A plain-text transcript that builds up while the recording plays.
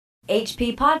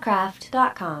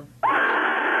hppodcraft.com.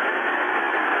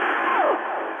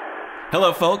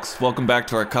 Hello, folks. Welcome back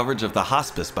to our coverage of The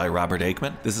Hospice by Robert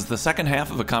Aickman. This is the second half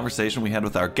of a conversation we had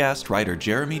with our guest, writer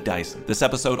Jeremy Dyson. This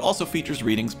episode also features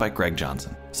readings by Greg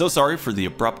Johnson. So sorry for the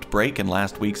abrupt break in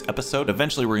last week's episode.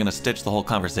 Eventually, we're going to stitch the whole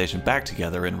conversation back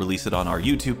together and release it on our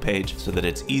YouTube page so that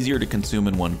it's easier to consume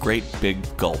in one great big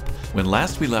gulp. When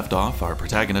last we left off, our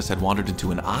protagonist had wandered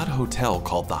into an odd hotel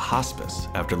called The Hospice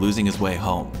after losing his way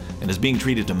home and is being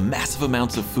treated to massive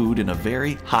amounts of food in a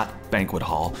very hot banquet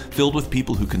hall filled with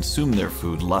people who consume their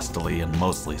food lustily and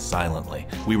mostly silently.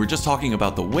 We were just talking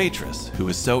about the waitress who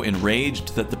is so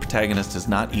enraged that the protagonist is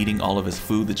not eating all of his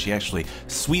food that she actually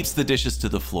sweeps the dishes to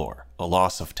the floor. A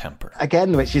loss of temper.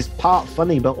 Again, which is part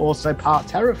funny but also part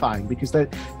terrifying, because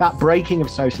that breaking of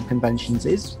social conventions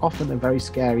is often a very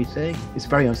scary thing. It's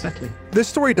very unsettling. This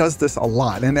story does this a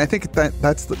lot, and I think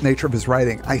that's the nature of his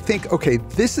writing. I think, okay,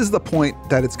 this is the point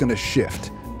that it's going to shift.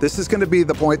 This is going to be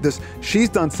the point. She's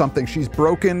done something. She's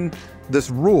broken this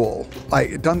rule,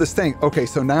 done this thing. Okay,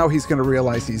 so now he's going to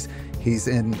realize he's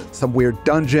in some weird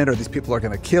dungeon, or these people are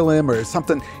going to kill him, or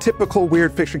something typical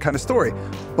weird fiction kind of story.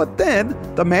 But then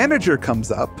the manager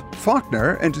comes up,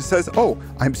 Faulkner, and just says, "Oh,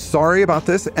 I'm sorry about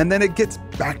this," and then it gets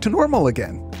back to normal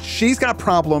again. She's got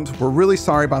problems. We're really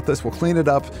sorry about this. We'll clean it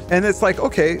up. And it's like,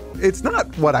 okay, it's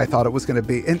not what I thought it was going to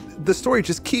be. And the story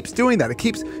just keeps doing that. It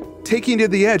keeps taking you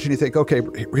to the edge, and you think, okay,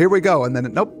 here we go. And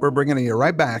then, nope, we're bringing you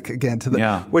right back again to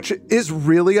which is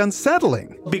really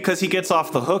unsettling. Because he gets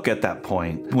off the hook at that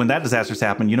point. When that disaster's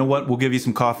happened, you know what? We'll give you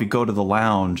some coffee, go to the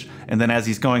lounge. And then as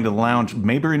he's going to the lounge,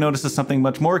 maybe he notices something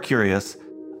much more curious.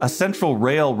 A central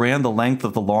rail ran the length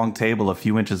of the long table a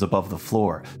few inches above the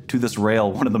floor. To this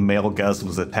rail, one of the male guests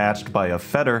was attached by a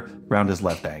fetter round his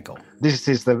left ankle. This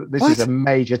is a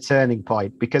major turning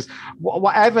point, because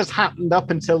whatever's happened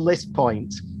up until this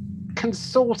point can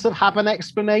sort of have an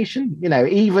explanation,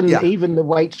 even the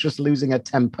waitress losing her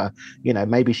temper,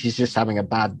 maybe she's just having a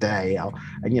bad day,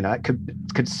 and it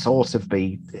could sort of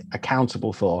be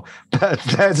accountable for, but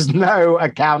there's no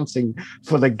accounting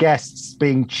for the guests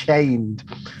being chained.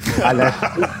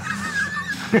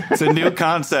 It's a new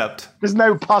concept. There's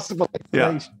no possible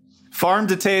explanation. Farm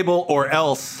to table or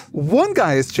else. One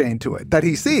guy is chained to it that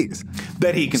he sees.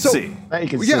 That he can see. That he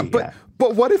can see,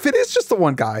 But what if it is just the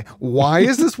one guy? Why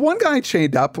is this one guy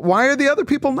chained up? Why are the other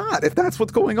people not, if that's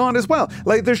what's going on as well?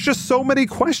 There's just so many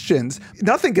questions.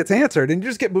 Nothing gets answered, and you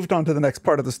just get moved on to the next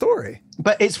part of the story.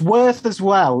 But it's worth as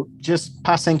well just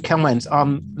passing comments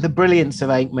on the brilliance of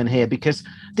Aickman here, because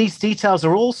these details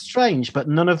are all strange, but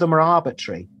none of them are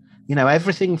arbitrary.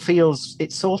 Everything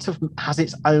it sort of has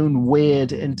its own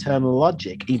weird internal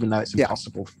logic, even though it's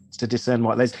impossible to discern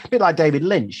what it is. A bit like David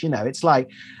Lynch, it's like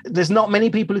there's not many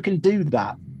people who can do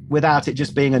that without it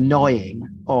just being annoying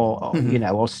or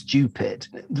or stupid.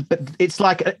 But it's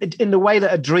like in the way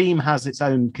that a dream has its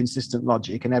own consistent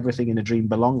logic and everything in a dream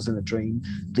belongs in a dream,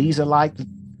 these are like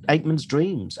Aickman's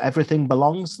dreams. Everything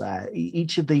belongs there.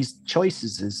 Each of these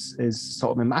choices is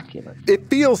sort of immaculate. It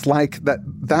feels like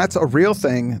that's a real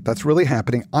thing that's really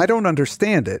happening. I don't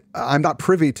understand it. I'm not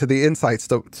privy to the insights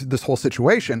to this whole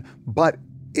situation, but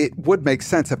it would make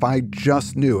sense if I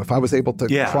just knew, if I was able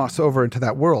to cross over into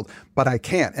that world, but I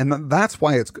can't. And that's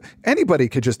why anybody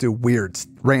could just do weird,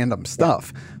 random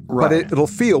stuff, but it'll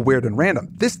feel weird and random.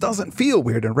 This doesn't feel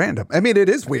weird and random. I mean, it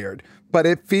is weird, but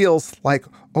it feels like,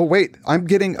 oh, wait, I'm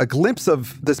getting a glimpse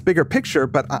of this bigger picture,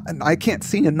 but I can't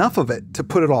see enough of it to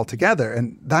put it all together.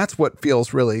 And that's what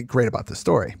feels really great about this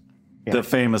story. The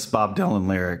famous Bob Dylan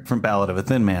lyric from Ballad of a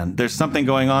Thin Man. There's something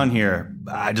going on here.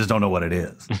 I just don't know what it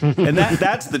is. And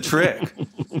that's the trick.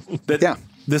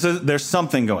 There's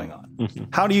something going on.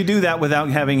 How do you do that without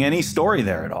having any story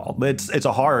there at all? It's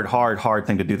a hard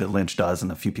thing to do that Lynch does,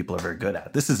 and a few people are very good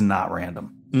at. This is not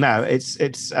random. No,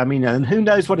 it's. I mean, and who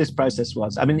knows what his process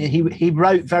was? I mean, he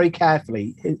wrote very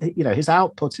carefully. His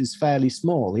output is fairly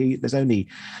small.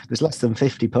 There's less than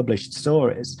 50 published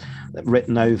stories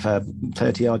written over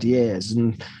 30 odd years,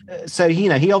 and so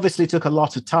he obviously took a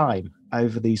lot of time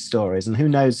over these stories, and who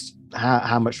knows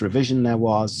how much revision there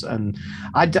was. And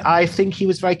I think he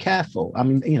was very careful. I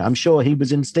mean, I'm sure he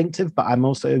was instinctive, but I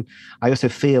also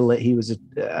feel that he was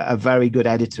a very good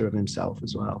editor of himself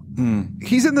as well.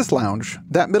 He's in this lounge.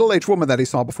 That middle-aged woman that he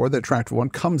saw before, the attractive one,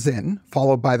 comes in,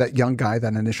 followed by that young guy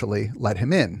that initially let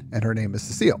him in, and her name is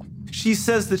Cecile. She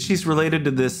says that she's related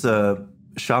to this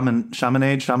Chaminade,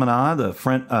 the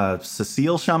French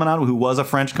Cécile Chaminade, who was a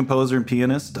French composer and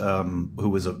pianist, who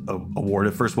was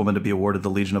awarded, first woman to be awarded the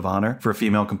Legion of Honor for a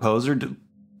female composer.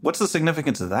 What's the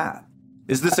significance of that?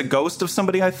 Is this a ghost of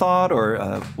somebody I thought, or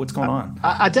what's going on?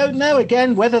 I don't know,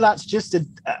 again, whether that's just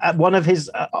one of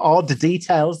his odd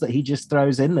details that he just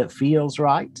throws in that feels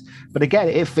right. But again,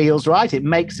 it feels right. It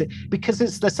makes it, because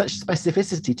there's such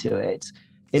specificity to it,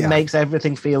 it makes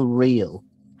everything feel real.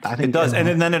 I think it does.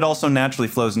 And then it also naturally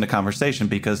flows into conversation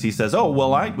because he says, oh,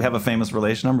 well, I have a famous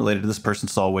relation. I'm related to this person,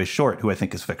 Solway Short, who I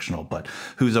think is fictional, but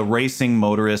who's a racing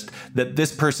motorist that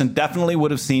this person definitely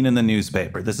would have seen in the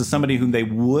newspaper. This is somebody who they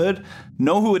would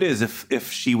know who it is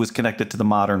if she was connected to the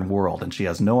modern world. And she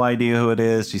has no idea who it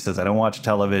is. She says, I don't watch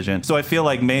television. So I feel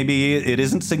like maybe it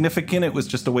isn't significant. It was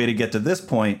just a way to get to this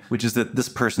point, which is that this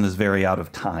person is very out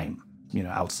of time.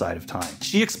 Outside of time.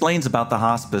 She explains about the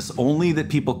hospice only that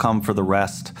people come for the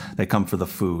rest, they come for the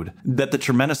food, that the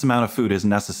tremendous amount of food is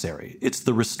necessary. It's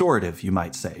the restorative, you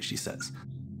might say, she says.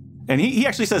 And he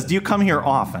actually says, do you come here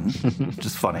often? Which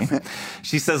is funny.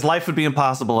 She says, life would be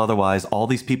impossible otherwise. All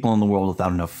these people in the world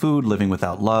without enough food, living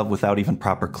without love, without even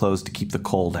proper clothes to keep the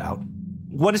cold out.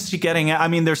 What is she getting at? I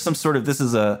mean, there's some sort of, this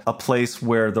is a place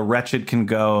where the wretched can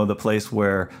go, the place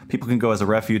where people can go as a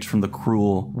refuge from the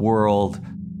cruel world.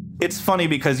 It's funny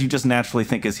because you just naturally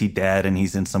think, is he dead and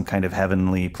he's in some kind of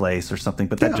heavenly place or something?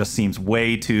 But that just seems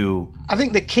way too... I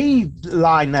think the key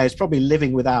line there is probably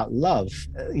living without love.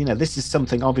 This is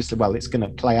something, obviously, it's going to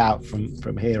play out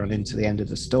from here on into the end of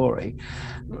the story.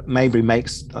 Mabry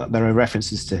makes, there are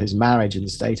references to his marriage and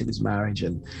the state of his marriage,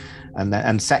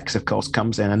 and sex, of course,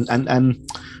 comes in.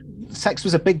 And sex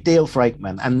was a big deal for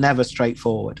Aickman and never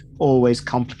straightforward, always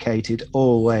complicated,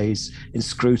 always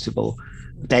inscrutable,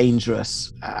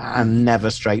 dangerous, and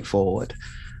never straightforward.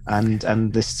 And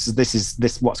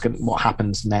what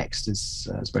happens next is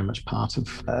very much part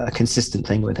of a consistent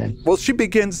thing with him. Well, she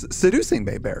begins seducing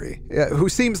Mayberry, who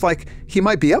seems like he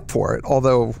might be up for it,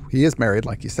 although he is married,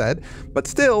 like you said. But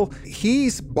still,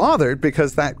 he's bothered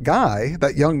because that guy,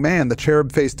 that young man, the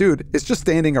cherub-faced dude, is just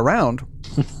standing around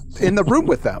in the room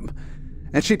with them.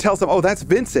 And she tells him, oh, that's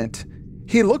Vincent.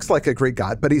 He looks like a Greek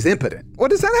god, but he's impotent.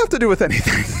 What does that have to do with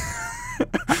anything?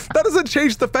 That doesn't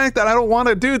change the fact that I don't want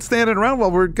a dude standing around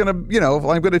while we're gonna,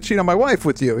 I'm gonna cheat on my wife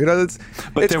with you.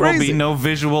 But there will be no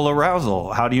visual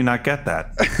arousal. How do you not get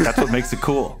that? That's what makes it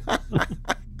cool.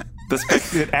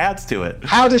 It adds to it.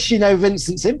 How does she know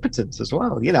Vincent's impotence as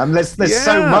well? There's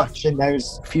so much in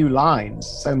those few lines,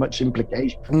 so much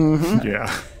implication. Mm-hmm.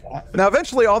 Yeah. Now,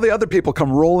 eventually, all the other people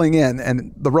come rolling in,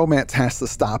 and the romance has to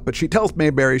stop. But she tells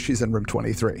Mayberry she's in room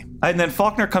 23. And then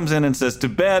Faulkner comes in and says, to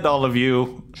bed, all of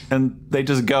you. And they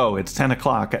just go. It's 10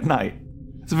 o'clock at night.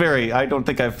 It's I don't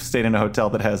think I've stayed in a hotel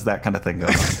that has that kind of thing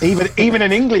going on. even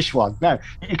an English one. No,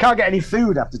 you can't get any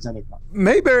food after 10 o'clock.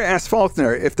 Mayberry asks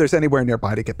Faulkner if there's anywhere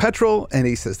nearby to get petrol, and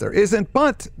he says there isn't,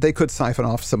 but they could siphon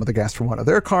off some of the gas from one of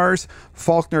their cars.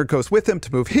 Faulkner goes with him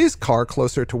to move his car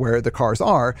closer to where the cars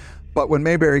are. But when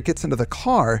Mayberry gets into the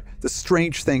car, the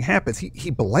strange thing happens. He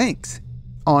blanks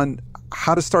on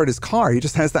how to start his car. He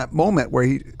just has that moment where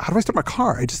how do I start my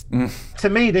car? To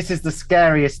me, this is the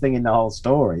scariest thing in the whole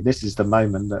story. This is the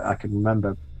moment that I can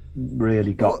remember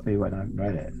really got me when I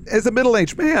read it. As a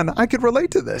middle-aged man, I could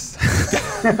relate to this.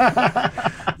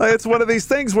 It's one of these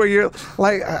things where you're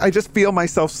like, I just feel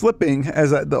myself slipping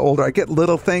as the older I get,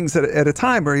 little things at a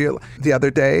time. The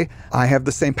other day, I have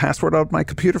the same password on my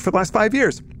computer for the last 5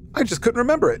 years. I just couldn't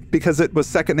remember it because it was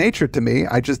second nature to me.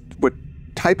 I just would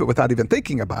type it without even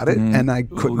thinking about it, and I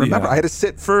couldn't remember. I had to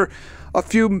sit for a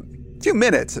few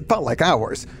minutes, it felt like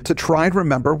hours, to try and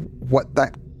remember what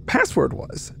that password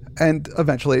was. And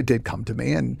eventually it did come to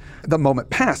me, and the moment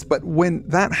passed. But when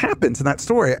that happens in that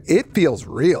story, it feels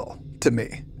real to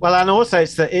me. Well, and also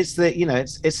it's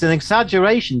an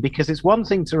exaggeration, because it's one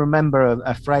thing to remember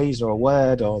a phrase or a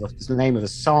word or the name of a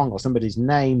song or somebody's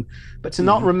name, but to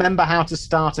not remember how to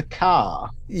start a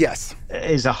car, yes,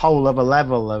 is a whole other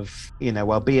level of,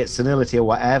 be it senility or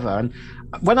whatever. And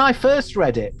when I first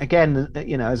read it, again,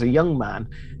 as a young man,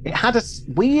 it had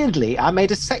weirdly, I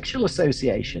made a sexual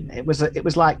association. It was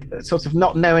like sort of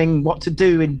not knowing what to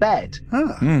do in bed.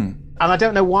 Huh. And I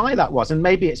don't know why that was. And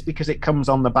maybe it's because it comes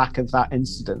on the back of that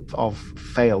incident of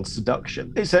failed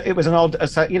seduction. It was an odd,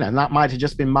 and that might have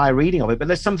just been my reading of it. But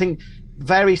there's something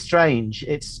very strange.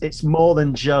 It's more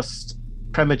than just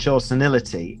premature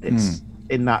senility. It's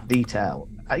in that detail.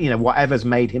 Whatever's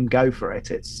made him go for it,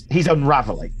 he's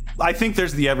unraveling. I think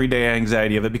there's the everyday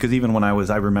anxiety of it, because even when I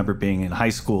remember being in high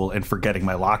school and forgetting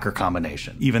my locker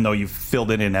combination, even though you've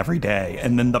filled it in every day.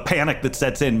 And then the panic that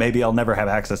sets in, maybe I'll never have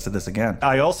access to this again.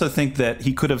 I also think that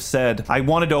he could have said, I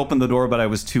wanted to open the door, but I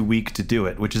was too weak to do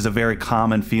it, which is a very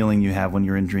common feeling you have when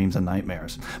you're in dreams and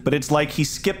nightmares. But it's like he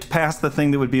skipped past the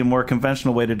thing that would be a more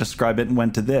conventional way to describe it and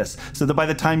went to this. So that by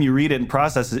the time you read it and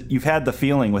process it, you've had the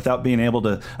feeling without being able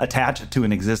to attach it to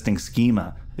an existing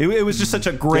schema. It was just such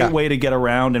a great way to get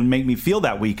around and make me feel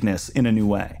that weakness in a new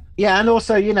way. Yeah, and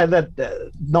also,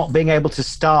 the not being able to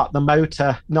start the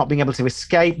motor, not being able to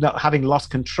escape, not having lost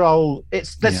control.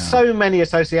 There's so many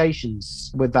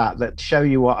associations with that show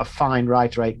you what a fine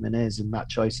writer Aickman is in that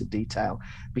choice of detail,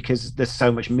 because there's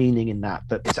so much meaning in that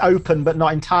it's open but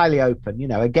not entirely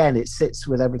open. Again, it sits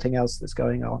with everything else that's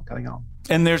going on.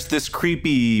 And there's this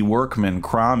creepy workman,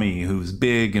 Cromie, who's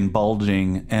big and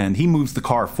bulging, and he moves the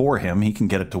car for him. He can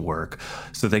get it to work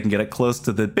so they can get it close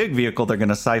to the big vehicle they're going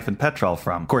to siphon petrol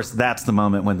from. Of course, that's the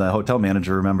moment when the hotel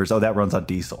manager remembers, oh, that runs on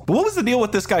diesel. But what was the deal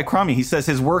with this guy, Cromie? He says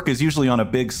his work is usually on a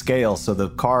big scale, so the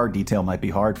car detail might be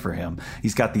hard for him.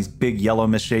 He's got these big yellow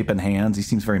misshapen hands. He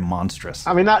seems very monstrous.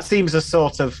 I mean, that seems a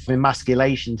sort of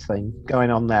emasculation thing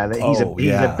going on there, that he's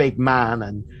a big man,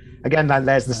 and again,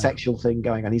 there's the sexual thing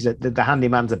going on. The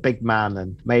handyman's a big man,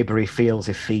 and Maybury feels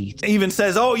effete. He even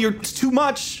says, oh, you're too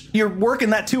much. You're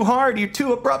working that too hard. You're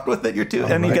too abrupt with it.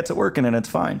 And he gets it working, and it's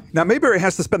fine. Now, Maybury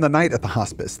has to spend the night at the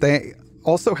hospice. They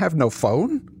also have no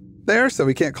phone there, so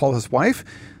he can't call his wife.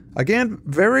 Again,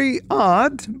 very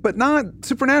odd, but not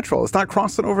supernatural. It's not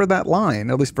crossing over that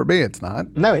line. At least for me, it's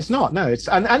not. No, it's not. No, it's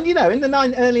and in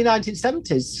the early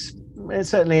 1970s,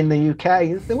 certainly in the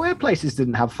UK, there were places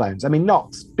didn't have phones. I mean,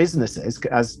 not businesses,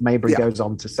 as Maybury goes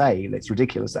on to say. It's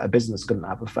ridiculous that a business couldn't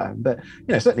have a phone, but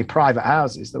certainly private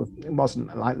houses. It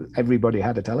wasn't like everybody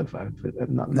had a telephone.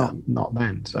 Not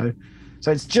then. So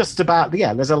it's just about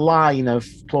there's a line of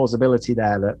plausibility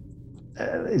there that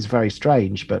is very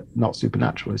strange, but not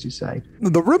supernatural, as you say.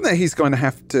 The room that he's going to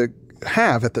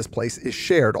have at this place is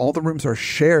shared. All the rooms are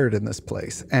shared in this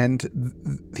place,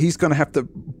 and he's going to have to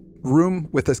room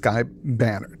with this guy,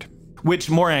 Bannard. Which,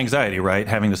 more anxiety, right?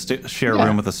 Having to share a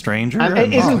room with a stranger.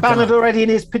 And isn't Bannard already in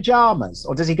his pajamas?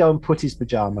 Or does he go and put his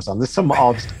pajamas on? There's some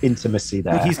odd intimacy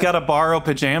there. He's got to borrow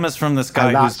pajamas from this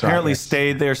guy who's apparently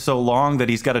stayed there so long that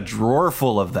he's got a drawer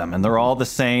full of them, and they're all the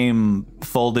same,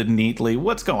 folded neatly.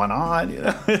 What's going on?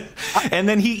 And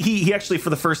then he actually,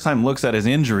 for the first time, looks at his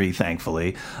injury,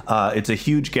 thankfully. It's a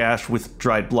huge gash with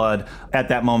dried blood. At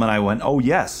that moment, I went, oh,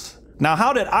 yes. Now,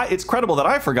 it's credible that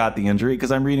I forgot the injury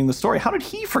because I'm reading the story. How did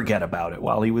he forget about it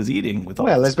while he was eating?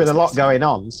 There's been a lot going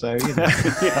on, so,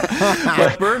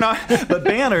 But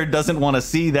Bannard doesn't want to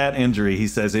see that injury. He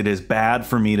says, it is bad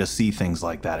for me to see things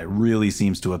like that. It really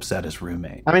seems to upset his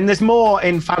roommate. I mean, there's more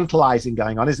infantilizing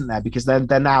going on, isn't there? Because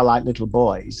they're now like little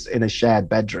boys in a shared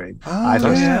bedroom.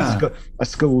 Either a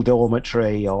school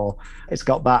dormitory, or it's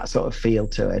got that sort of feel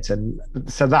to it. And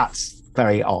so that's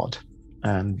very odd.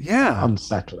 And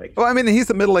unsettling. Well, I mean, he's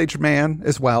a middle-aged man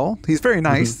as well. He's very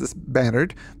nice, this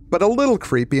Bannard, but a little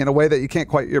creepy in a way that you can't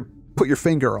quite put your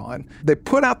finger on. They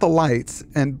put out the lights,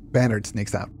 and Bannard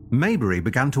sneaks out. Maybury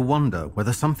began to wonder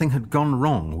whether something had gone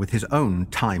wrong with his own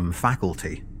time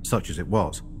faculty, such as it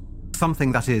was.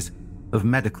 Something that is of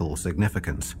medical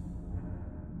significance.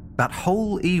 That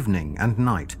whole evening and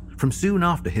night, from soon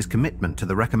after his commitment to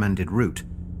the recommended route,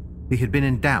 he had been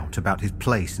in doubt about his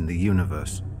place in the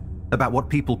universe. About what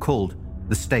people called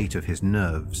the state of his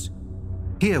nerves.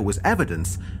 Here was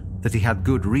evidence that he had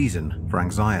good reason for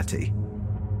anxiety.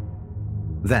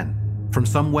 Then, from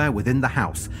somewhere within the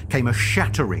house, came a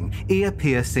shattering,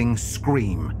 ear-piercing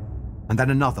scream, and then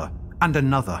another, and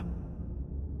another.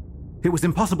 It was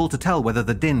impossible to tell whether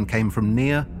the din came from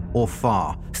near or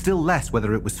far, still less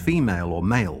whether it was female or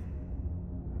male.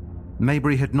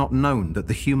 Maybury had not known that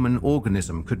the human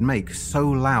organism could make so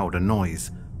loud a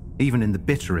noise, even in the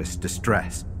bitterest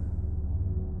distress.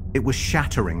 It was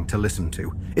shattering to listen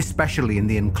to, especially in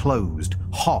the enclosed,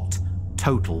 hot,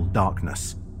 total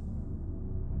darkness.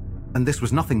 And this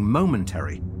was nothing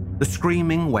momentary. The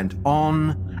screaming went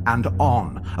on and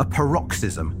on, a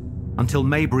paroxysm, until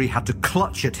Maybury had to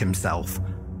clutch at himself,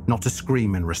 not to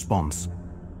scream in response.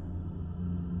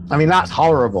 I mean, that's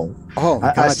horrible. Oh,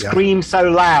 my God, a scream so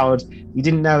loud, you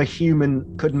didn't know a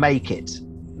human could make it,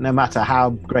 no matter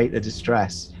how great the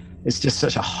distress. It's just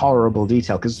such a horrible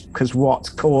detail because what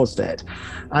caused it,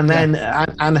 and then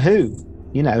and who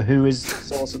is the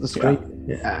source of the scream.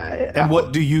 And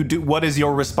what do you do? What is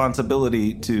your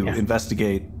responsibility to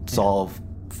investigate, solve,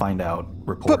 find out,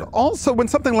 report But it. also, when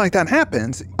something like that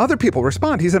happens, other people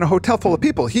respond. He's in a hotel full of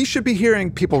people. He should be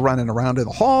hearing people running around in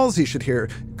the halls. He should hear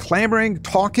clamoring,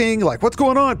 talking, like, what's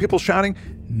going on? People shouting.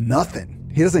 Nothing.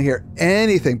 He doesn't hear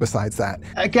anything besides that.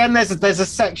 Again, there's a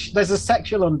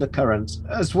sexual undercurrent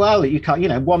as well that you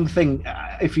can't. One thing,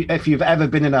 if you've ever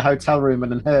been in a hotel room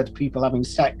and heard people having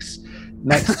sex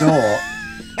next door,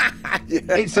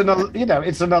 it's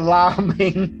an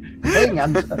alarming thing.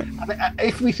 And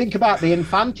if we think about the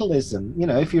infantilism,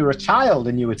 if you were a child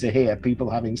and you were to hear people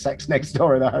having sex next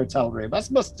door in a hotel room, that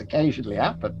must occasionally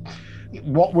happen.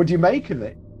 What would you make of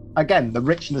it? Again, the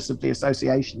richness of the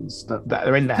associations that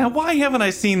are in there. Now, why haven't I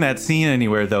seen that scene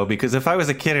anywhere, though? Because if I was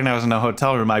a kid and I was in a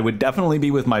hotel room, I would definitely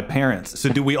be with my parents. So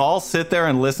do we all sit there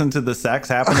and listen to the sex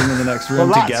happening in the next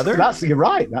room together? You're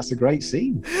right. That's a great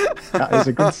scene. That is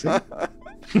a good scene.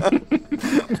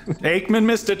 Aickman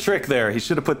missed a trick there. He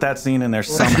should have put that scene in there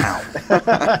somehow.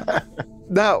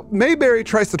 Now, Mayberry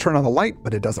tries to turn on the light,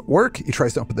 but it doesn't work. He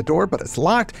tries to open the door, but it's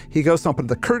locked. He goes to open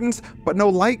the curtains, but no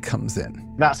light comes in.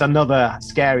 That's another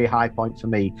scary high point for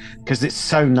me, because it's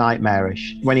so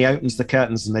nightmarish. When he opens the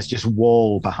curtains and there's just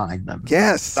wall behind them.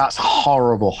 Yes. That's a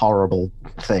horrible, horrible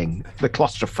thing. The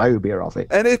claustrophobia of it.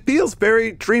 And it feels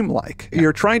very dreamlike.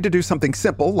 You're trying to do something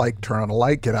simple, like turn on a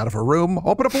light, get out of a room,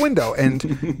 open up a window,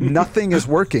 and nothing is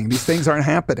working. These things aren't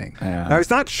happening. Yeah. Now, he's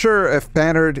not sure if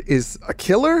Bannard is a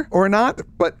killer or not,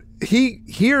 but he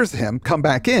hears him come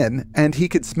back in, and he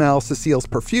could smell Cecile's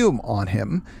perfume on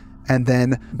him. And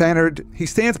then Bannard, he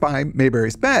stands by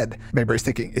Mayberry's bed. Mayberry's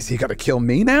thinking, is he going to kill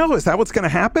me now? Is that what's going to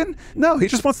happen? No, he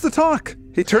just wants to talk.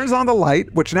 He turns on the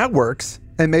light, which now works,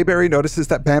 and Mayberry notices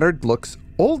that Bannard looks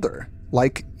older,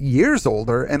 like years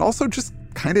older, and also just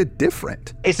kind of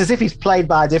different. It's as if he's played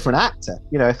by a different actor.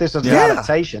 If this was an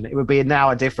adaptation, it would be now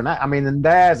a different actor. I mean, and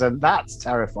that's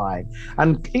terrifying.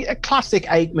 And a classic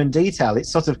Aickman detail.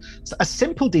 It's sort of a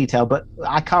simple detail, but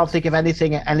I can't think of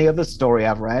any other story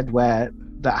I've read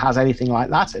that has anything like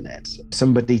that in it.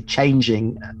 Somebody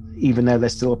changing, even though they're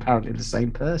still apparently the same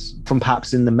person. From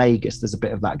perhaps in the Magus, there's a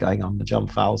bit of that going on, the John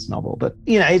Fowles novel. But,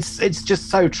 it's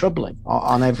just so troubling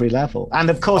on every level. And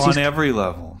of course, On every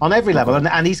level.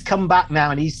 And he's come back now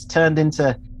and he's turned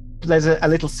into, there's a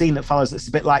little scene that follows that's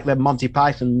a bit like the Monty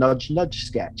Python Nudge Nudge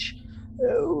sketch,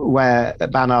 where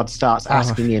Bannard starts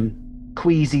asking him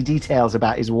queasy details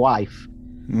about his wife.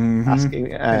 Mm-hmm. Asking,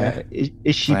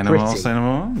 is she pretty? Say no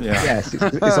more? Yeah. Yes,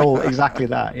 it's all exactly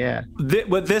that, yeah.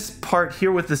 But this part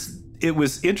here with this, it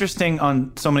was interesting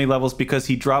on so many levels because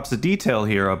he drops a detail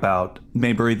here about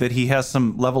Mayberry that he has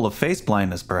some level of face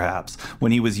blindness, perhaps.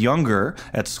 When he was younger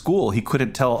at school, he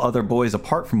couldn't tell other boys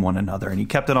apart from one another, and he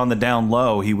kept it on the down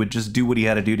low. He would just do what he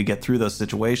had to do to get through those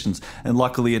situations, and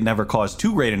luckily it never caused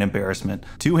too great an embarrassment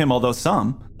to him, although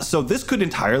some. So this could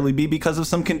entirely be because of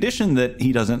some condition that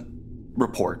he doesn't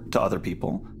report to other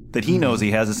people, that he knows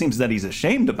he has. It seems that he's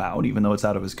ashamed about, even though it's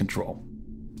out of his control.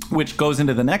 Which goes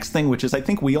into the next thing, which is I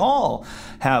think we all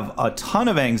have a ton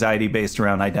of anxiety based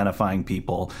around identifying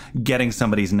people, getting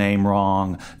somebody's name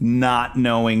wrong, not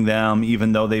knowing them,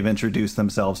 even though they've introduced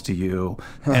themselves to you.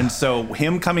 And so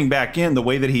him coming back in, the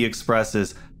way that he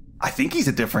expresses, I think he's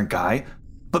a different guy,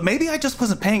 but maybe I just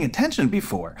wasn't paying attention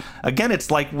before. Again,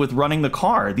 it's like with running the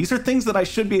car. These are things that I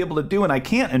should be able to do and I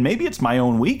can't, and maybe it's my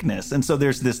own weakness. And so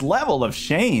there's this level of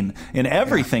shame in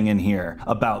everything in here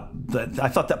about I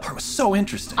thought that part was so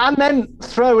interesting. And then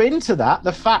throw into that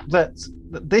the fact that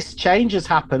this change has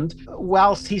happened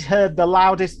whilst he's heard the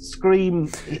loudest scream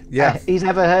he's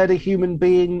ever heard a human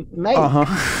being make.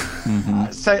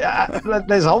 So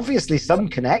there's obviously some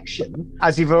connection,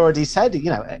 as you've already said.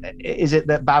 Is it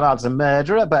that Bannard's a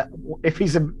murderer? But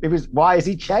why is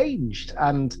he changed?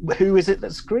 And who is it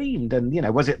that screamed? And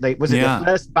was it the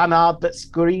first Bannard that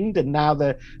screamed, and now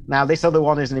this other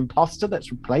one is an imposter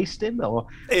that's replaced him? Or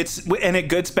it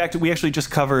gets back to, we actually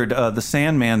just covered the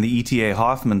Sandman, the E.T.A.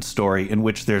 Hoffman story, in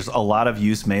which there's a lot of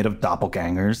use made of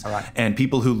doppelgangers and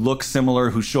people who look similar,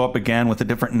 who show up again with a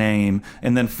different name.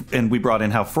 And we brought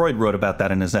in how Freud wrote about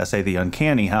that in his essay, The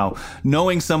Uncanny, how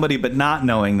knowing somebody but not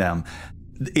knowing them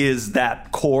is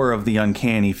that core of the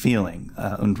uncanny feeling.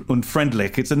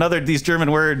 Unfriendlich. It's another, these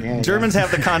German word. Germans have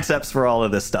the concepts for all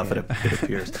of this stuff, it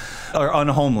appears. Or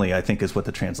unhomely, I think is what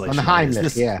the translation Unheimlich,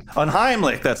 is.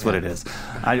 Unheimlich, that's what it is.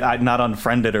 I'm not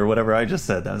unfriended or whatever I just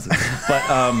said.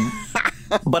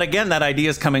 But again, that idea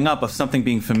is coming up of something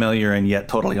being familiar and yet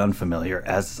totally unfamiliar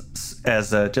as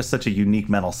just such a unique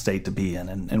mental state to be in,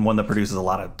 and one that produces a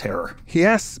lot of terror. He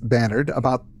asks Bannard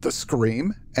about the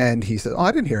scream, and he says,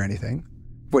 I didn't hear anything,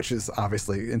 which is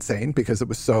obviously insane because it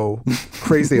was so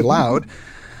crazy loud.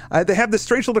 They have this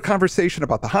strange little conversation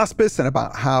about the hospice and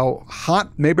about how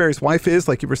hot Mayberry's wife is,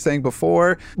 like you were saying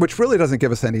before, which really doesn't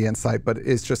give us any insight, but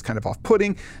is just kind of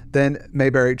off-putting. Then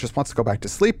Mayberry just wants to go back to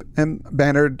sleep, and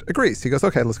Bannard agrees. He goes,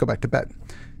 okay, let's go back to bed.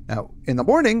 Now, in the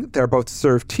morning, they're both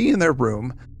served tea in their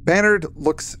room. Bannard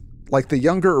looks like the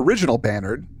younger original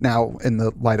Bannard, now in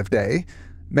the light of day.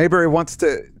 Mayberry wants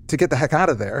to get the heck out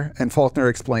of there, and Faulkner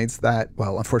explains that,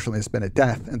 well, unfortunately, there's been a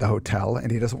death in the hotel, and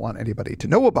he doesn't want anybody to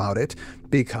know about it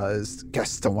because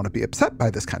guests don't want to be upset by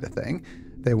this kind of thing.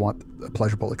 They want a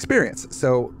pleasurable experience.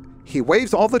 So he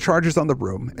waives all the charges on the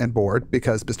room and board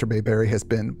because Mr. Mayberry has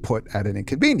been put at an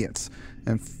inconvenience.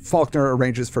 And Faulkner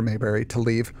arranges for Mayberry to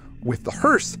leave with the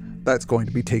hearse that's going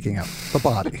to be taking out the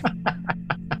body.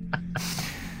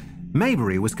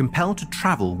 Mayberry was compelled to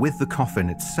travel with the coffin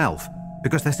itself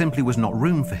because there simply was not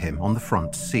room for him on the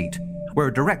front seat, where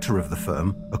a director of the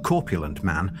firm, a corpulent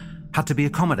man, had to be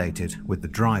accommodated with the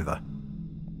driver.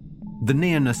 The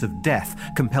nearness of death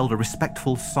compelled a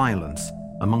respectful silence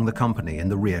among the company in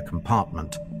the rear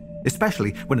compartment,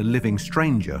 especially when a living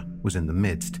stranger was in the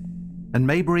midst, and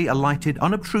Mayberry alighted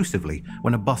unobtrusively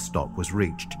when a bus stop was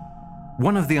reached.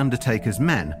 One of the undertaker's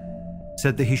men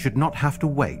said that he should not have to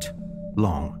wait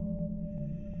long.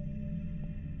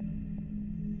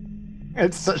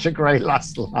 It's such a great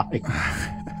last line.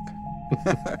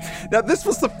 Now, this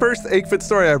was the first Aickman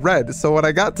story I read, so when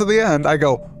I got to the end, I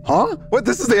go, huh? What,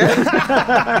 this is the end?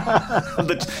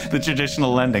 the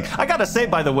traditional ending. I gotta say,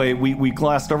 by the way, we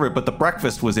glossed over it, but the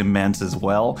breakfast was immense as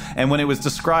well. And when it was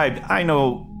described, I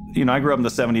know, I grew up in the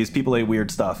 70s, people ate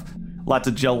weird stuff. Lots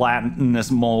of gelatinous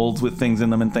molds with things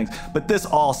in them and things. But this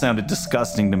all sounded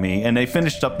disgusting to me. And they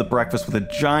finished up the breakfast with a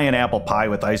giant apple pie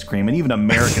with ice cream. And even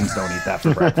Americans don't eat that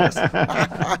for breakfast.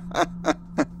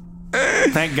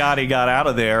 Thank God he got out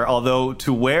of there. Although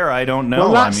to where, I don't know.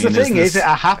 Well, that's the thing. Is it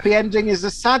a happy ending? Is a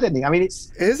sad ending? I mean,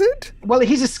 it's... Is it? Well,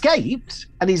 he's escaped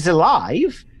and he's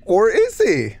alive. Or is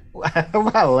he?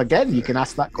 Well, again, you can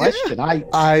ask that question. Yeah,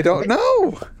 I don't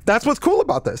know. That's what's cool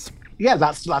about this. Yeah,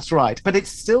 that's right. But it's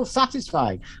still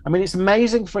satisfying. I mean, it's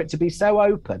amazing for it to be so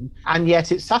open, and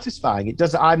yet it's satisfying. It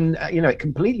does. It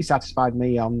completely satisfied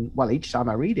me on, well, each time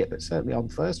I read it, but certainly on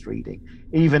first reading,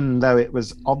 even though it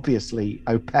was obviously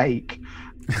opaque.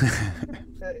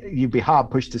 You'd be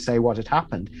hard pushed to say what had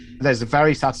happened. There's a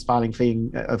very satisfying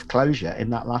feeling of closure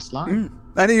in that last line.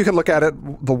 And you can look at it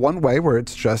the one way where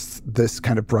it's just this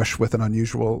kind of brush with an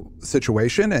unusual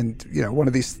situation. And, one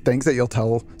of these things that you'll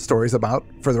tell stories about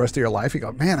for the rest of your life. You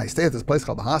go, man, I stayed at this place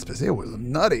called the Hospice. It was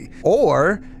nutty.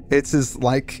 Or it's as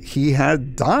like he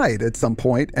had died at some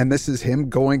point, and this is him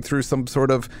going through some sort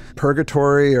of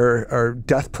purgatory or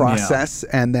death process,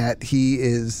 and that he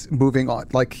is moving on.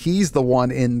 Like he's the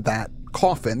one in that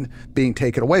coffin being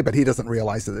taken away, but he doesn't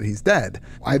realize that he's dead.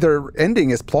 Either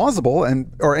ending is plausible,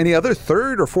 or any other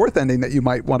third or fourth ending that you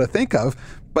might want to think of,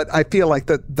 but I feel like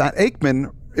that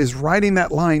Aickman is writing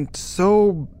that line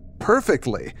so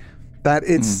perfectly that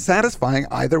it's satisfying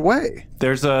either way.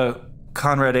 There's a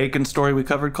Conrad Aiken story we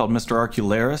covered called Mr.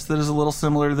 Arcularis that is a little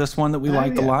similar to this one that we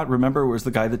liked a lot. Remember, it was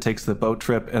the guy that takes the boat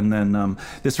trip, and then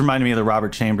this reminded me of the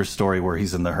Robert Chambers story where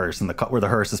he's in the hearse and where the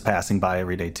hearse is passing by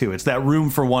every day too. It's that room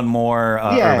for one more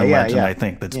urban legend, I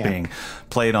think, that's being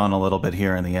played on a little bit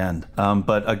here in the end.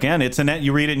 But again, it's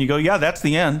you read it and you go, yeah, that's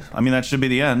the end. I mean, that should be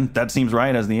the end. That seems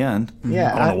right as the end.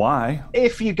 Yeah, I don't know why.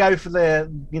 If you go for the,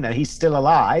 he's still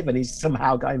alive and he's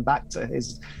somehow going back to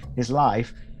his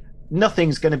life,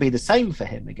 nothing's going to be the same for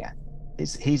him again.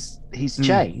 He's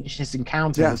changed. His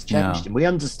encounter has changed, and we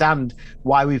understand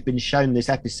why we've been shown this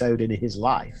episode in his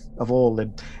life. Of all the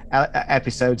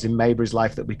episodes in Mayberry's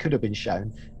life that we could have been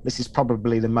shown, this is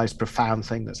probably the most profound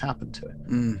thing that's happened to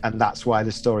him, and that's why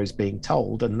the story is being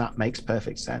told, and that makes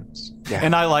perfect sense.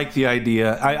 And I like the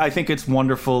idea. I think it's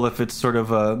wonderful if it's sort of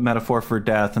a metaphor for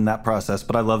death and that process,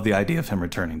 but I love the idea of him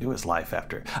returning to his life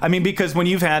after. I mean, because when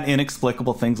you've had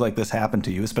inexplicable things like this happen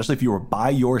to you, especially if you were by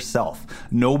yourself,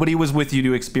 nobody was with you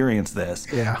to experience this.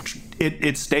 Yeah.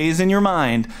 It stays in your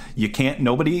mind.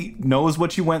 Nobody knows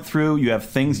what you went through. You have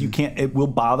things it will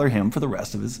bother him for the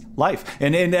rest of his life.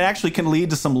 And it actually can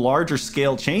lead to some larger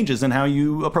scale changes in how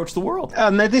you approach the world.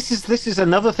 Now this is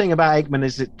another thing about Aickman,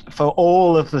 is that for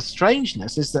all of the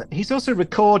strangeness, is that he's also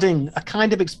recording a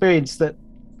kind of experience that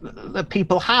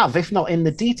people have, if not in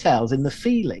the details, in the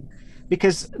feeling.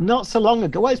 Because not so long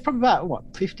ago, well, it's probably about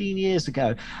 15 years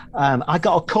ago, I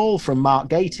got a call from Mark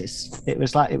Gatiss. It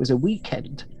was a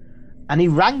weekend, and he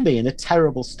rang me in a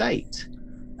terrible state,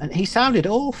 and he sounded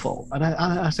awful. And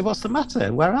I said, "What's the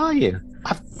matter? Where are you?"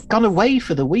 "I've gone away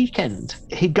for the weekend."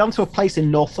 He'd gone to a place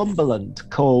in Northumberland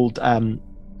called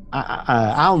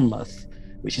Alnmouth,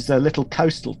 which is a little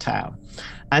coastal town.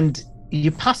 And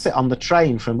you pass it on the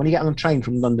train when you get on the train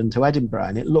from London to Edinburgh,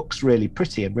 and it looks really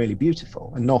pretty and really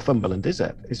beautiful. And Northumberland is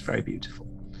very beautiful.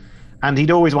 And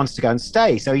he'd always wanted to go and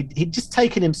stay. So he'd just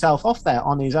taken himself off there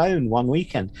on his own one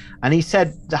weekend. And he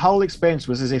said the whole experience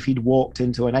was as if he'd walked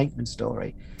into an Aickman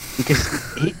story, because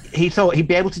he thought he'd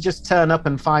be able to just turn up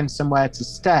and find somewhere to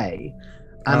stay.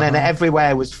 And then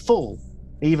everywhere was full,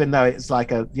 even though it's like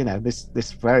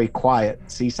this very quiet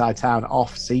seaside town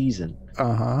off season.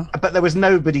 But there was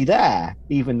nobody there,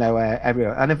 even though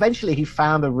everywhere. And eventually he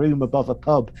found a room above a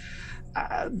pub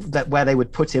where they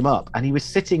would put him up, and he was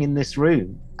sitting in this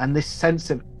room, and this sense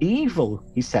of evil,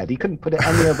 he said, he couldn't put it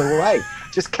any other way,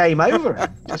 just came over him,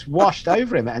 just washed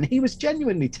over him, and he was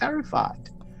genuinely terrified.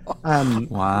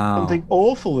 Wow. Something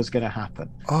awful was going to happen.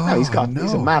 He's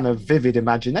a man of vivid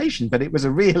imagination, but it was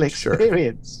a real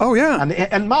experience. Oh yeah.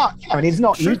 And Mark, he's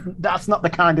not. That's not the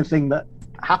kind of thing that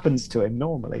happens to him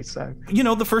normally. So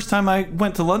the first time I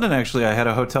went to London, actually, I had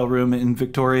a hotel room in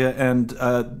Victoria, and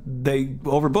they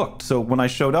overbooked. So when I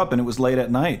showed up and it was late at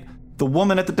night, the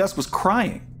woman at the desk was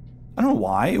crying. I don't know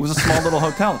why. It was a small little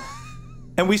hotel,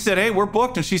 and we said, "Hey, we're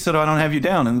booked," and she said, "I don't have you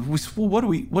down." And we said, "Well, what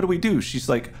do we do?" She's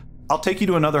like, "I'll take you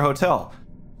to another hotel."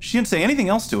 She didn't say anything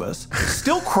else to us.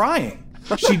 Still crying.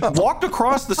 She walked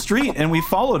across the street, and we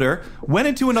followed her, went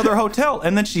into another hotel,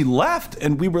 and then she left.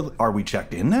 And are we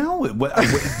checked in now?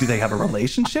 Do they have a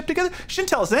relationship together? She didn't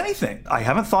tell us anything. I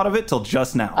haven't thought of it till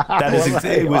just now. That is,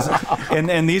 it was,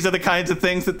 and these are the kinds of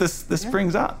things that this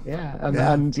brings up. Yeah,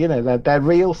 and they're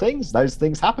real things. Those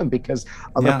things happen because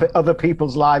other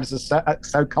people's lives are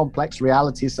so complex.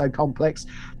 Reality is so complex.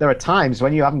 There are times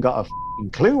when you haven't got a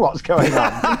clue what's going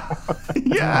on.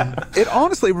 Yeah. It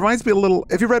honestly reminds me a little.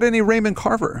 Have you read any Raymond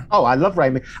Carver? Oh, I love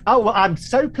Raymond. Oh, well, I'm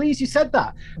so pleased you said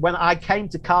that. When I came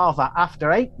to Carver after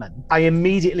Aickman, I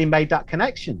immediately made that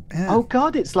connection. Yeah. Oh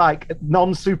God, it's like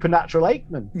non-supernatural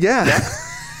Aickman. Yeah.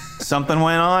 Something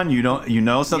went on.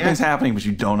 Something's happening, but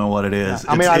you don't know what it is.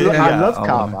 Yeah. I love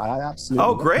Carver. I absolutely.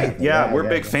 Oh, great! We're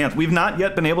big fans. We've not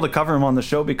yet been able to cover him on the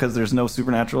show because there's no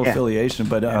supernatural affiliation.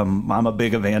 But I'm a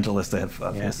big evangelist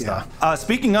of his stuff.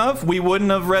 Speaking of, we wouldn't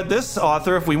have read this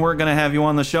author if we weren't going to have you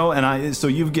on the show, and so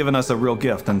you've given us a real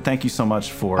gift, and thank you so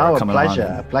much for coming on.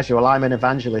 A pleasure. Well, I'm an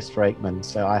evangelist for Aickman,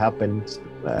 so I have been.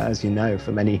 As you know,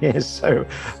 for many years, so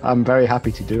I'm very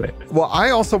happy to do it. Well,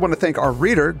 I also want to thank our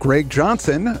reader, Greg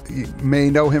Johnson. You may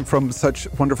know him from such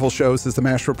wonderful shows as The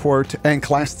MASH Report and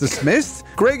Class Dismissed.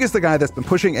 Greg is the guy that's been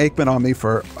pushing Aickman on me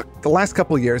for the last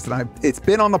couple of years, and it's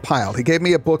been on the pile. He gave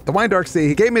me a book, The Wine Dark Sea.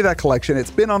 He gave me that collection.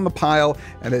 It's been on the pile,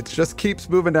 and it just keeps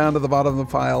moving down to the bottom of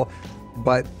the pile.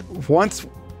 But once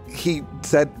he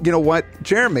said, you know what,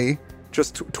 Jeremy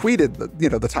just tweeted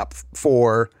the top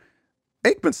 4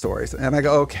 Aickman stories, and I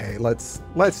go, okay, let's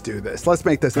do this. Let's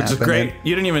make this happen. Which is great.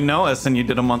 You didn't even know us, and you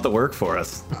did a month of work for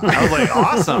us. I was like,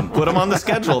 awesome. Put them on the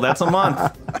schedule. That's a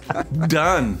month.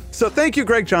 Done. So thank you,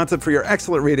 Greg Johnson, for your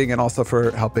excellent reading and also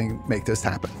for helping make this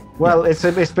happen. Well, it's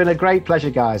been a great pleasure,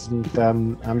 guys, and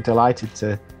I'm delighted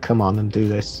to come on and do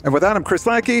this. And with that, I'm Chris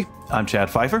Lackey. I'm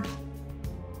Chad Pfeiffer.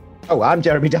 Oh, I'm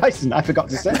Jeremy Dyson. I forgot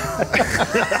to say.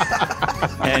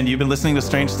 And you've been listening to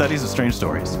Strange Studies of Strange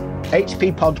Stories.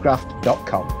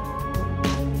 hppodcraft.com.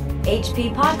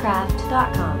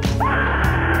 hppodcraft.com.